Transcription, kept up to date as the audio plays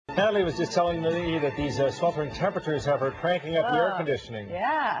Natalie was just telling me that these sweltering temperatures have her cranking up the air conditioning.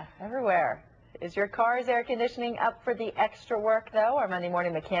 Yeah, everywhere. Is your car's air conditioning up for the extra work, though? Our Monday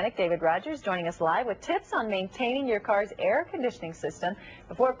morning mechanic, David Rogers, joining us live with tips on maintaining your car's air conditioning system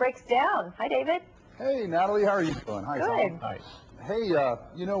before it breaks down. Hi, David. Hey, Natalie. How are you doing? Hi, Good. Tom. Hi. Hey,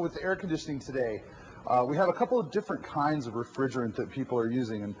 you know, with air conditioning today, we have a couple of different kinds of refrigerant that people are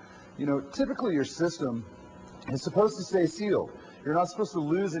using. And, you know, typically your system is supposed to stay sealed. You're not supposed to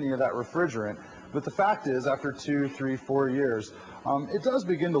lose any of that refrigerant. But the fact is, after 2, 3, 4 years, it does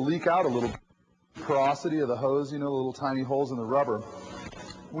begin to leak out a little. Porosity of the hose, you know, the little tiny holes in the rubber.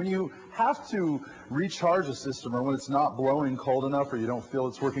 When you have to recharge a system, or when it's not blowing cold enough, or you don't feel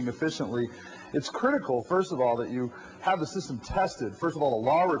it's working efficiently, it's critical, first of all, that you have the system tested. First of all, the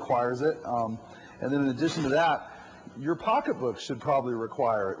law requires it, and then in addition to that, your pocketbook should probably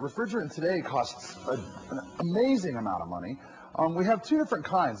require it. Refrigerant today costs an amazing amount of money. We have two different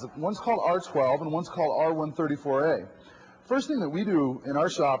kinds. One's called R12 and one's called R134A. First thing that we do in our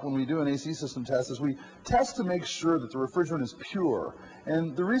shop when we do an AC system test is we test to make sure that the refrigerant is pure.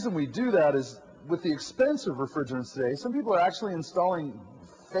 And the reason we do that is with the expense of refrigerants today, some people are actually installing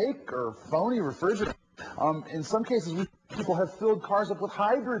fake or phony refrigerant. In some cases, people have filled cars up with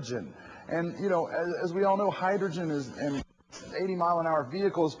hydrogen. And, you know, as we all know, hydrogen is, and 80-mile-an-hour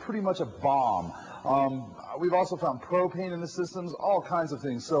vehicle is pretty much a bomb. We've also found propane in the systems, all kinds of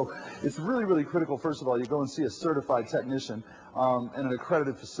things. So it's really, really critical, first of all, you go and see a certified technician in an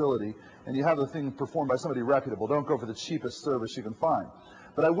accredited facility, and you have the thing performed by somebody reputable. Don't go for the cheapest service you can find.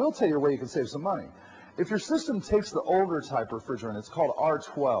 But I will tell you a way you can save some money. If your system takes the older type refrigerant, it's called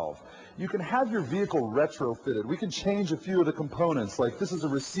R12, you can have your vehicle retrofitted. We can change a few of the components, like this is a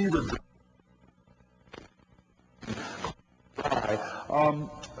receiver.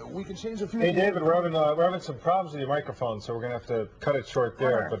 We can change a few. Hey, David, we're having some problems with your microphone, so we're going to have to cut it short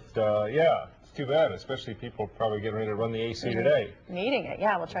there. But, yeah, it's too bad, especially people probably getting ready to run the AC today. Needing it.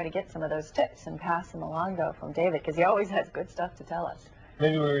 Yeah, we'll try to get some of those tips and pass them along, though, from David, because he always has good stuff to tell us.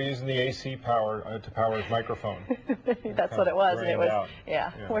 Maybe we were using the AC power to power his microphone. That's what it was, and it was,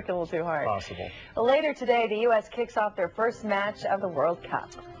 yeah, working a little too hard. Possible. Well, later today, the U.S. kicks off their first match of the World Cup.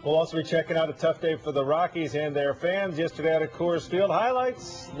 We'll also be checking out a tough day for the Rockies and their fans yesterday out at Coors Field.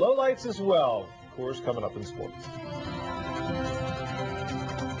 Highlights, lowlights as well. Coors coming up in sports.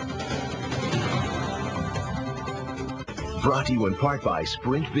 Brought to you in part by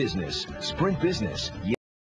Sprint Business. Sprint Business.